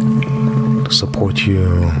to support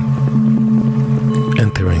you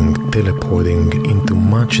entering, teleporting into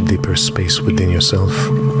much deeper space within yourself.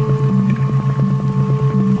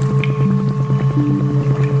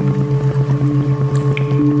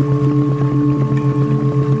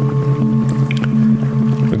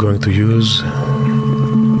 We're going to use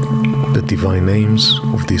the divine names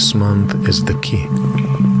of this month as the key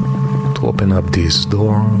to open up this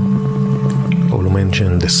door. I will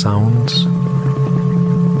mention the sounds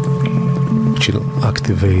which will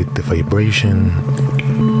activate the vibration,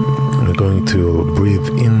 and we're going to breathe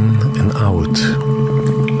in and out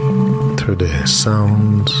through the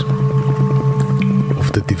sounds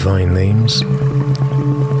of the divine names.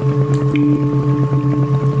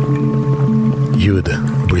 Yud,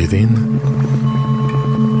 breathe in.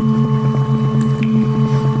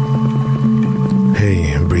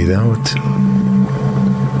 Hey, breathe out.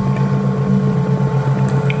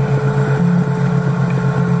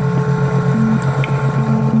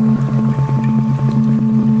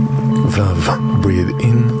 Vav, breathe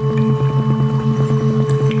in.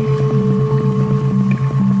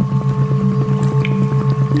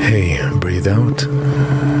 Hey, breathe out.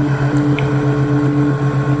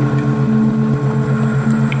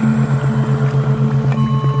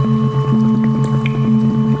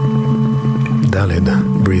 Daled,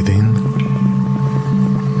 breathe in.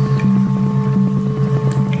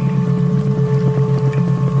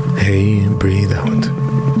 Hey, breathe out.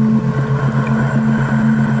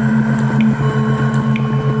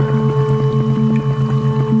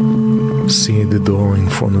 See the door in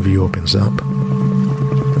front of you opens up,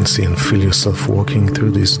 and see and feel yourself walking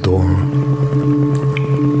through this door,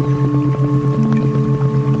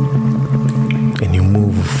 and you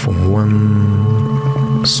move from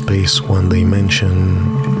one space, one dimension,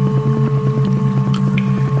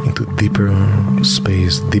 into deeper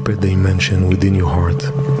space, deeper dimension within your heart.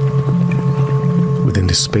 Within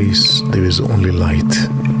this space there is only light,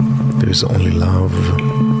 there is only love,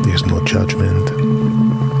 there is no judgment.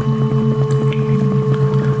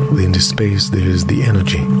 Within this space there is the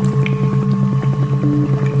energy,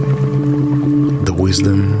 the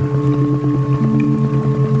wisdom,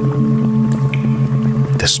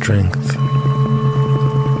 the strength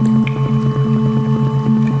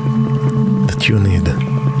that you need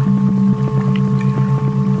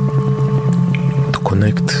to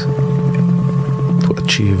connect, to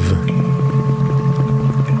achieve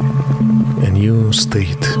a new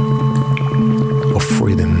state of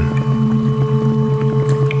freedom.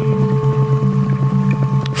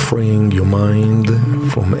 Freeing your mind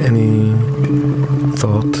from any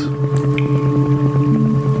thought,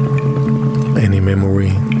 any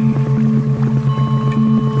memory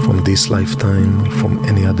from this lifetime, from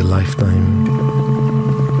any other lifetime,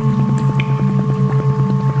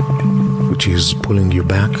 which is pulling you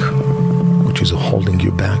back, which is holding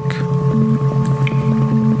you back,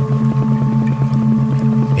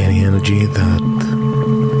 any energy that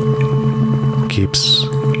keeps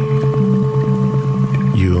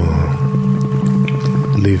you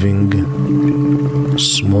living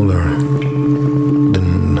smaller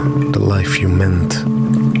than the life you meant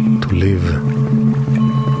to live.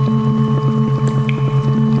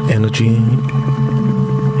 Energy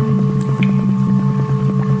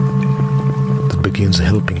that begins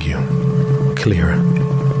helping you clear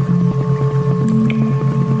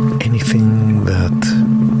anything that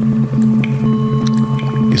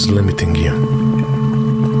is limiting you,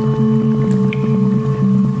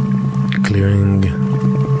 clearing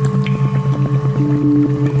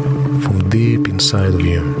from deep inside of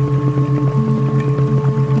you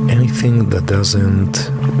anything that doesn't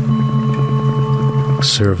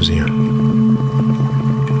serves you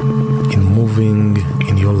in moving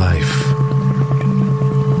in your life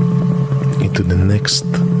into the next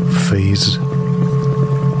phase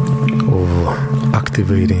of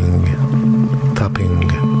activating, tapping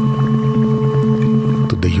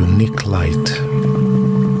to the unique light,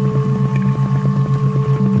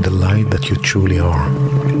 the light that you truly are.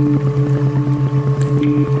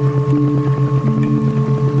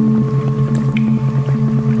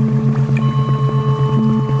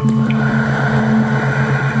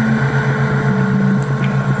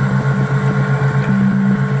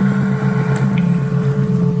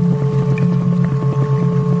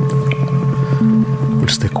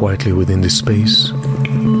 Stay quietly within this space.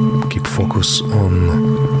 Keep focus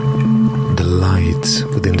on the light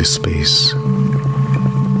within this space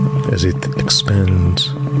as it expands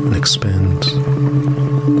and expands.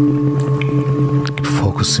 Keep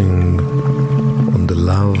focusing on the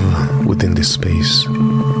love within this space.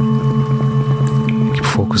 Keep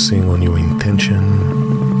focusing on your intention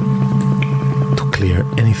to clear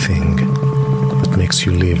anything that makes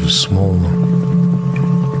you live small,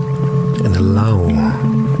 and allow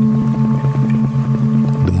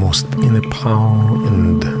the most inner power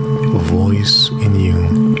and voice in you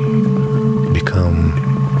become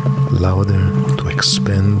louder, to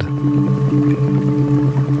expand,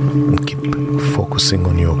 and keep focusing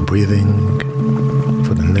on your breathing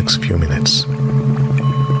for the next few minutes.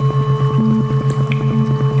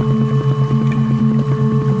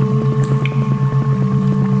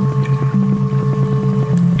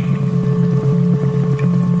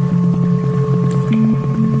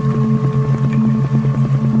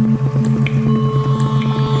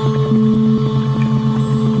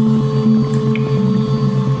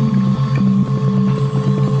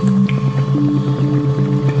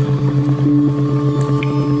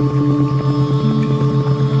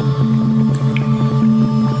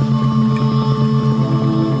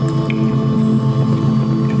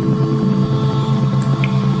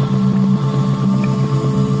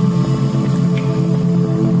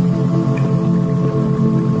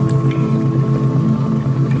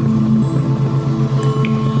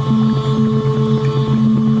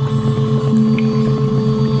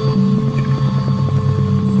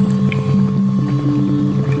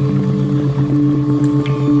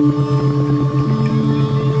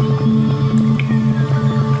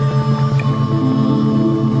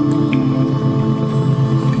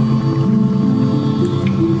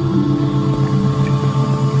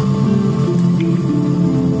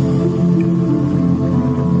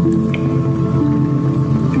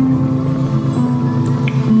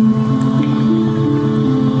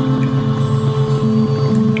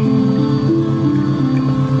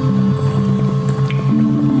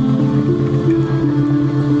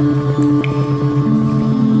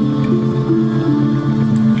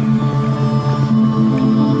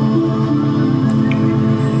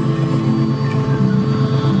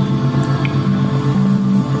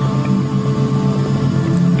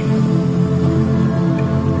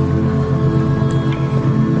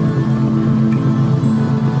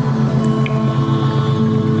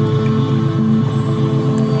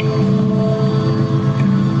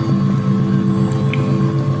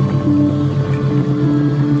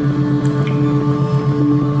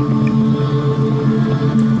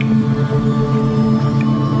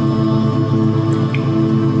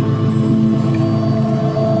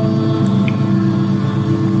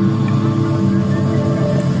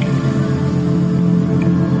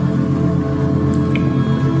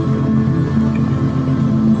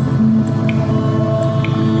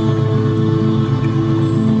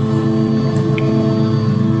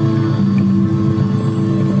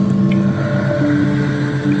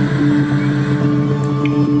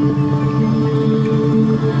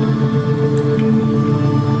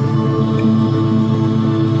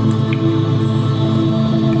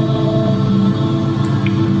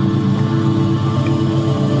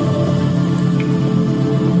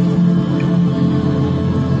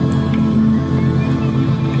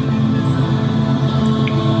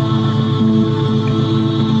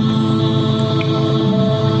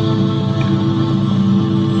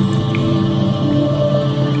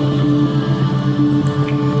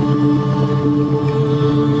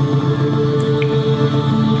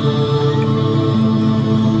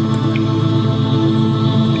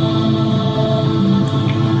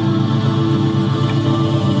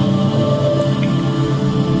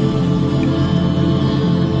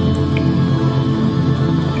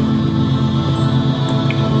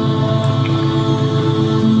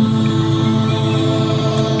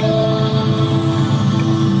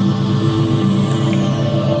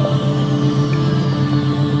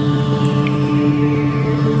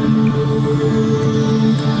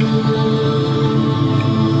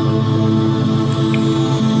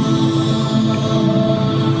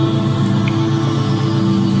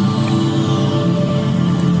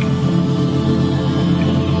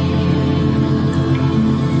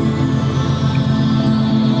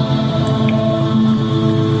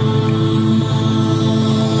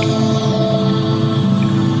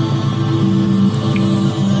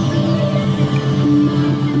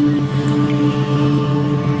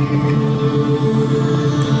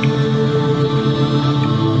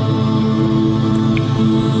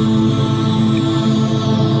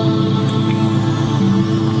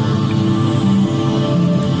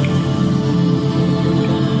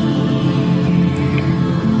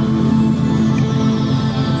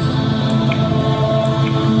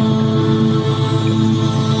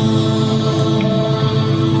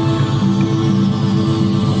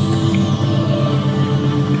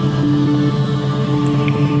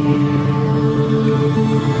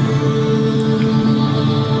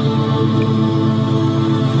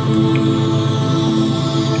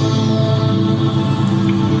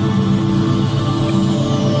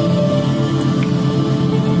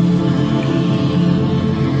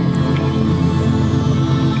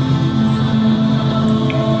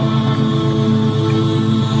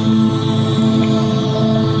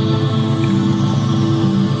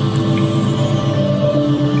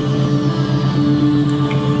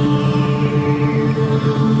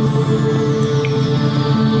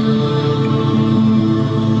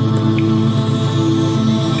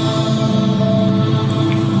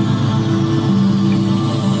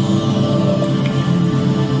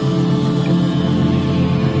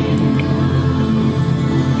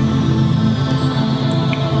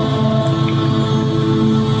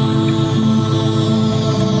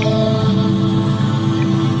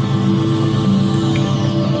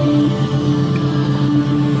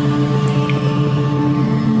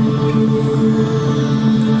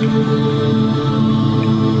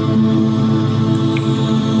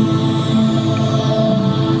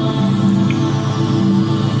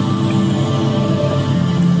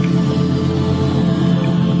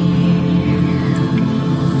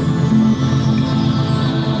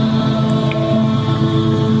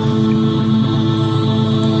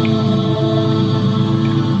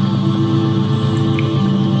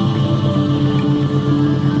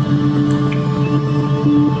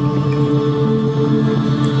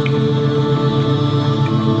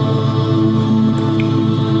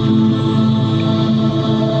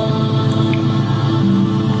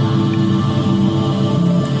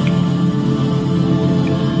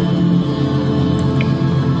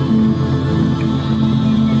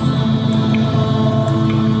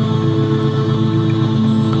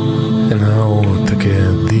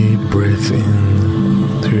 breath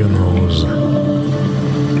in through your nose.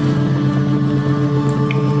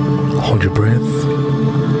 Hold your breath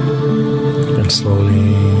and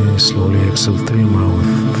slowly exhale through your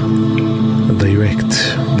mouth. And direct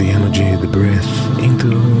the energy, the breath, into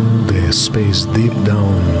the space deep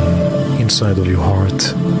down inside of your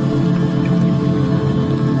heart.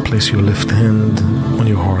 Place your left hand on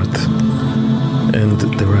your heart and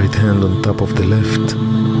the right hand on top of the left,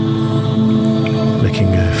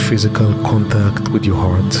 making a physical contact with your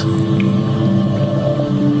heart.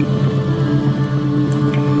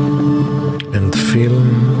 And feel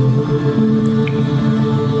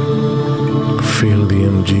the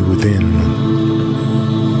energy within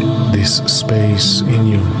this space in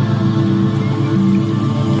you.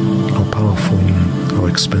 How powerful, how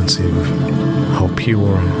expansive, how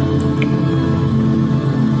pure.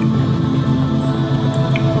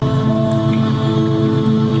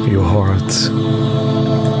 Your heart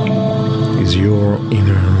is your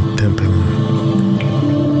inner temple,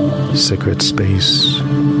 sacred space.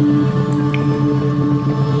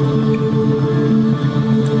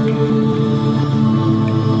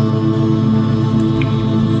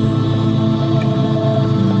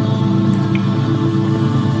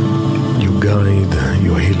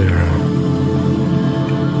 Your healer.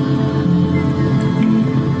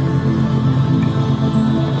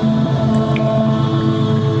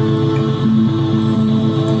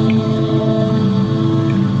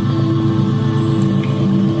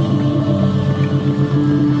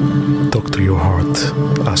 Talk to your heart,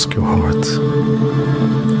 ask your heart.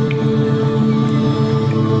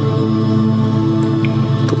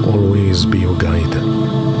 To always be your guide.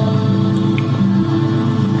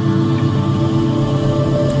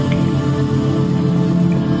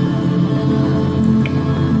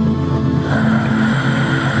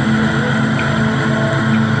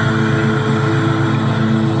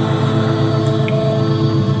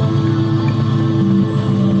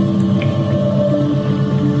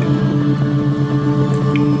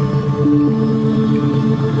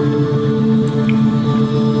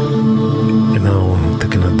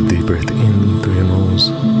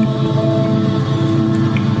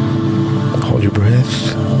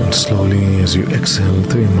 As you exhale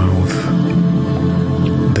through your mouth,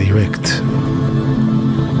 direct,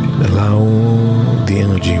 allow the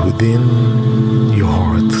energy within your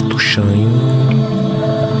heart to shine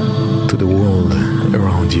to the world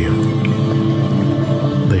around you.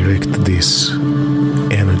 Direct this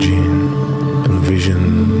energy and vision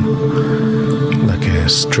like a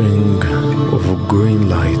string of green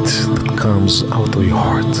light that comes out of your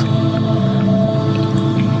heart.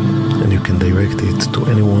 You can direct it to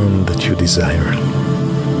anyone that you desire.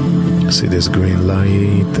 See this green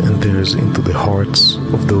light enters into the hearts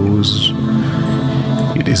of those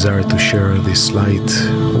you desire to share this light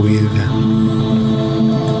with.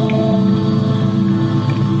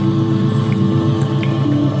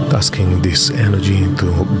 Asking this energy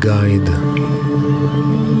to guide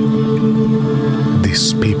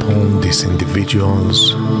these people, these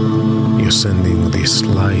individuals you're sending this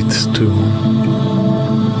light to.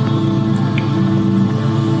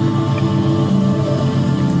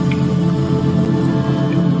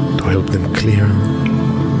 Help them clear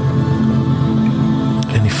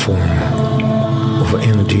any form of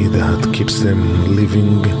energy that keeps them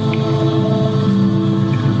living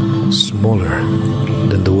smaller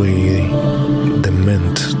than the way they're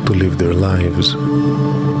meant to live their lives,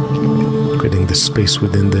 creating the space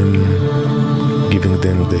within them, giving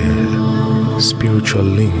them the spiritual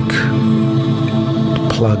link to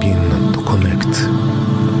plug in, to connect,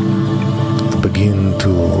 to begin to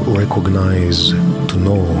recognize, to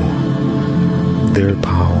know their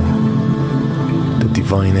power, the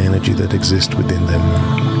divine energy that exists within them,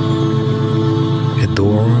 a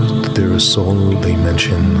door to their soul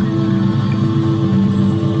dimension.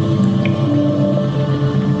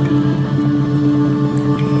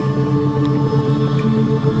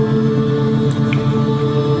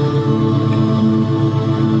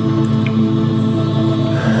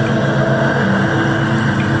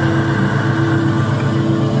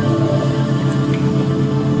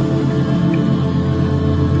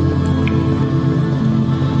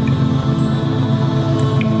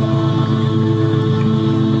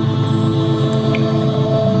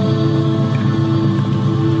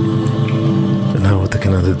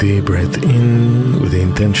 Deep breath in with the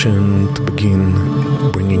intention to begin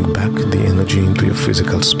bringing back the energy into your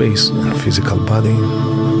physical space and physical body.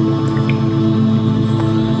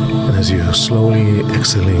 And as you're slowly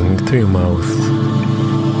exhaling through your mouth,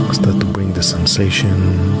 start to bring the sensation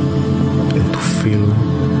and to feel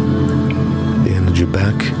the energy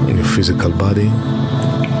back in your physical body.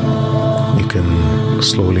 can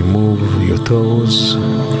slowly move your toes.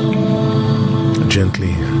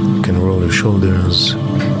 Gently, you can roll your shoulders.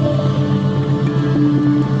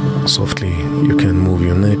 Softly, you can move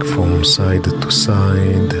your neck from side to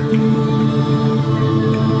side.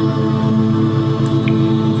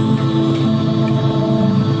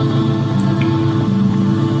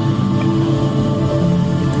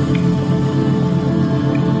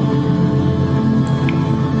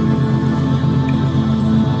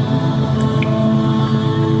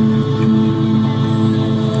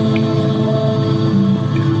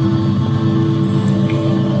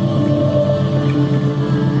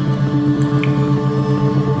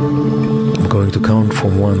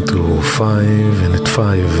 From 1 to 5, and at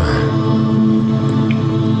 5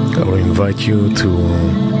 I will invite you to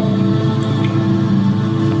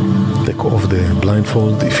take off the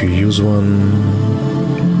blindfold if you use one,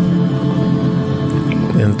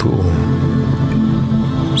 and to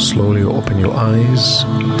slowly open your eyes,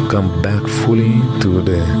 to come back fully to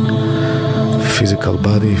the physical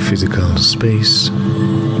body, physical space.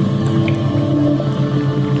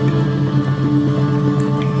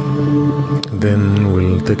 Then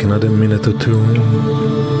we'll take another minute or two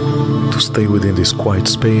to stay within this quiet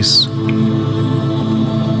space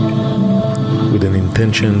with an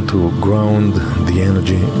intention to ground the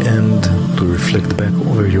energy and to reflect back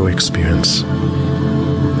over your experience.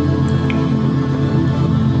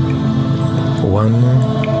 1,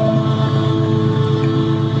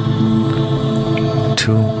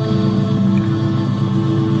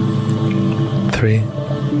 2, 3,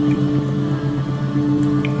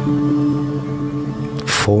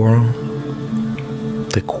 4.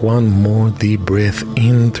 Take one more deep breath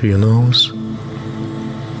in through your nose.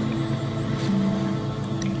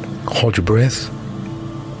 Hold your breath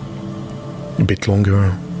a bit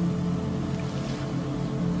longer.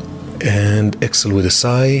 And exhale with a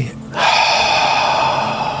sigh.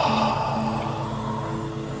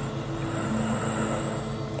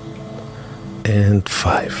 And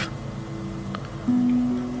 5.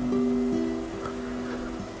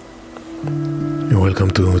 You're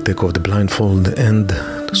welcome to take off the blindfold and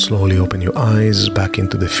to slowly open your eyes back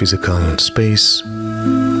into the physical space.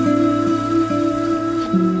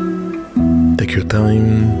 Take your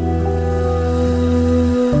time,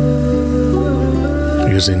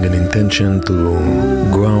 using an intention to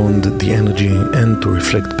ground the energy and to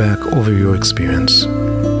reflect back over your experience.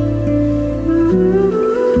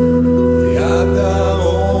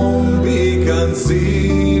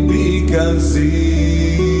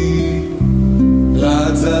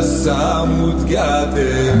 Samut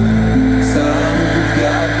gate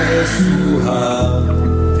suha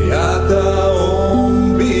tiata om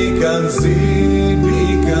bikansi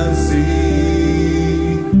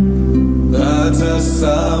Lata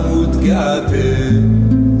samut gate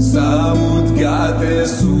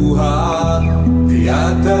suha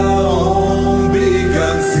tiata om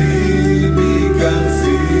bikansi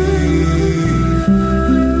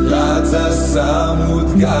Lata samut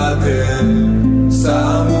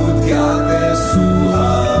gate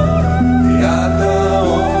suha tiata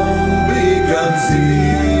om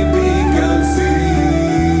bikansi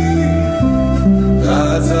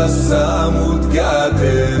Lata samut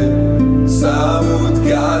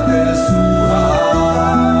gate suha.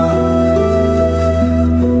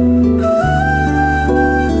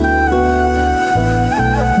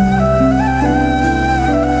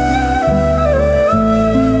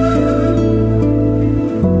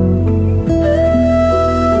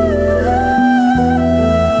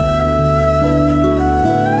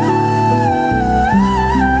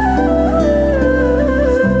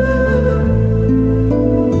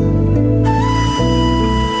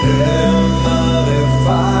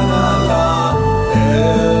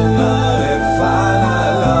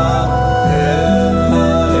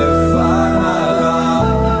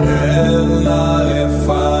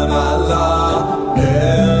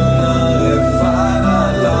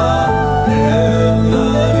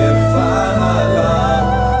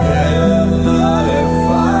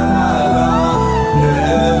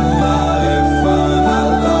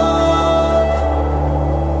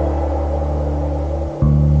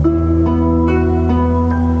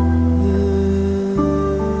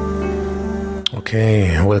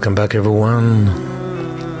 Okay, welcome back everyone.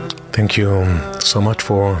 Thank you so much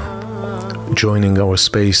for joining our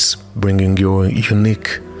space, bringing your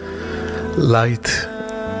unique light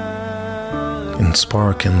and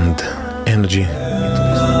spark and energy